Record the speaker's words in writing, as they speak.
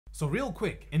So real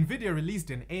quick, Nvidia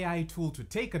released an AI tool to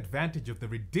take advantage of the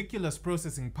ridiculous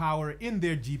processing power in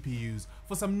their GPUs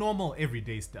for some normal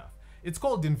everyday stuff. It's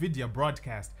called Nvidia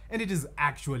Broadcast, and it is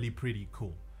actually pretty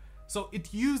cool. So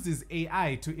it uses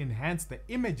AI to enhance the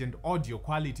image and audio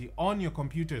quality on your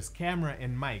computer's camera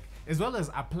and mic, as well as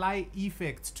apply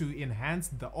effects to enhance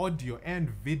the audio and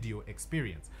video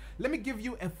experience. Let me give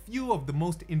you a few of the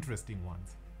most interesting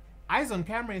ones. Eyes on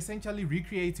camera essentially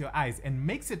recreates your eyes and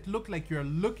makes it look like you're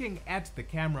looking at the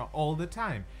camera all the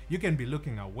time. You can be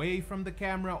looking away from the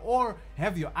camera or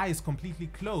have your eyes completely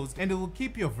closed, and it will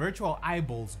keep your virtual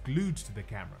eyeballs glued to the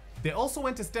camera. They also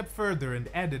went a step further and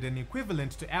added an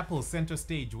equivalent to Apple's Center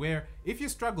Stage, where if you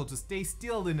struggle to stay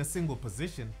still in a single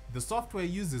position, the software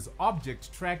uses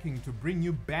object tracking to bring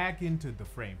you back into the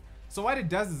frame. So what it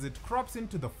does is it crops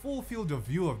into the full field of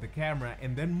view of the camera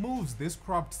and then moves this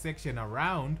cropped section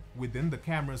around within the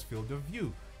camera's field of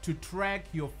view to track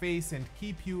your face and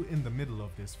keep you in the middle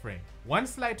of this frame. One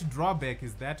slight drawback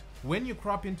is that when you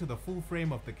crop into the full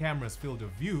frame of the camera's field of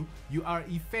view, you are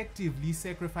effectively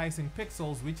sacrificing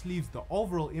pixels, which leaves the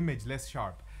overall image less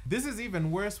sharp. This is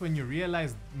even worse when you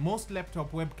realize most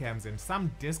laptop webcams and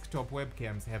some desktop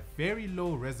webcams have very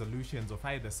low resolutions of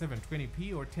either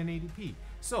 720p or 1080p.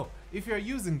 So if you're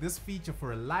using this feature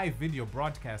for a live video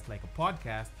broadcast like a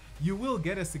podcast, you will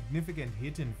get a significant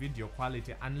hit in video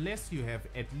quality unless you have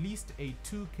at least a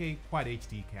 2K Quad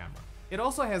HD camera. It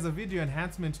also has a video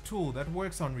enhancement tool that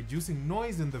works on reducing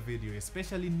noise in the video,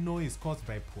 especially noise caused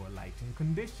by poor lighting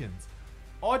conditions.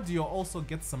 Audio also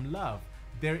gets some love.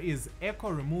 There is echo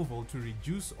removal to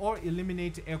reduce or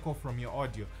eliminate echo from your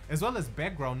audio, as well as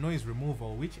background noise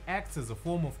removal, which acts as a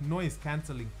form of noise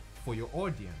cancelling for your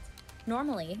audience.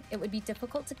 Normally, it would be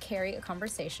difficult to carry a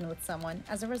conversation with someone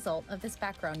as a result of this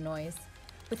background noise.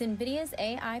 With Nvidia's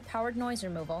AI-powered noise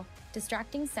removal,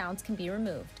 distracting sounds can be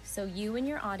removed, so you and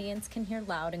your audience can hear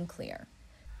loud and clear.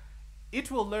 It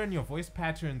will learn your voice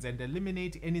patterns and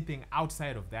eliminate anything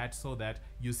outside of that so that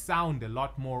you sound a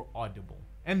lot more audible.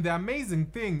 And the amazing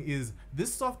thing is,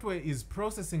 this software is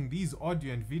processing these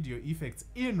audio and video effects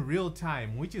in real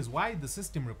time, which is why the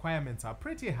system requirements are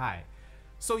pretty high.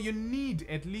 So you need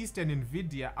at least an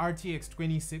Nvidia RTX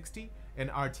 2060, an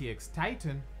RTX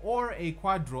Titan, or a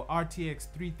Quadro RTX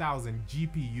 3000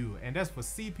 GPU. And as for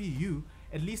CPU,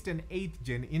 at least an 8th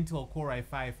gen Intel Core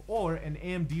i5 or an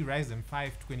AMD Ryzen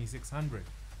 5 2600.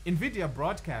 Nvidia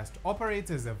Broadcast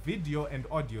operates as a video and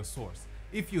audio source.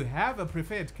 If you have a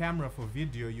preferred camera for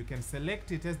video, you can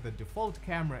select it as the default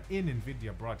camera in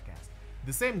Nvidia Broadcast.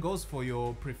 The same goes for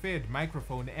your preferred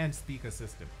microphone and speaker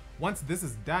system. Once this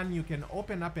is done, you can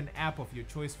open up an app of your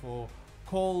choice for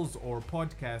calls or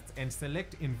podcasts and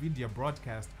select Nvidia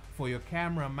Broadcast for your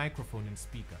camera, microphone, and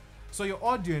speaker. So your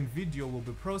audio and video will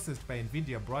be processed by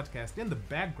Nvidia Broadcast in the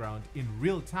background in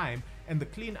real time, and the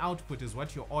clean output is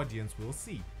what your audience will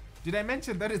see. Did I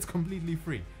mention that it's completely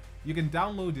free? You can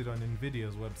download it on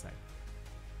Nvidia's website.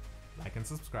 Like and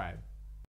subscribe.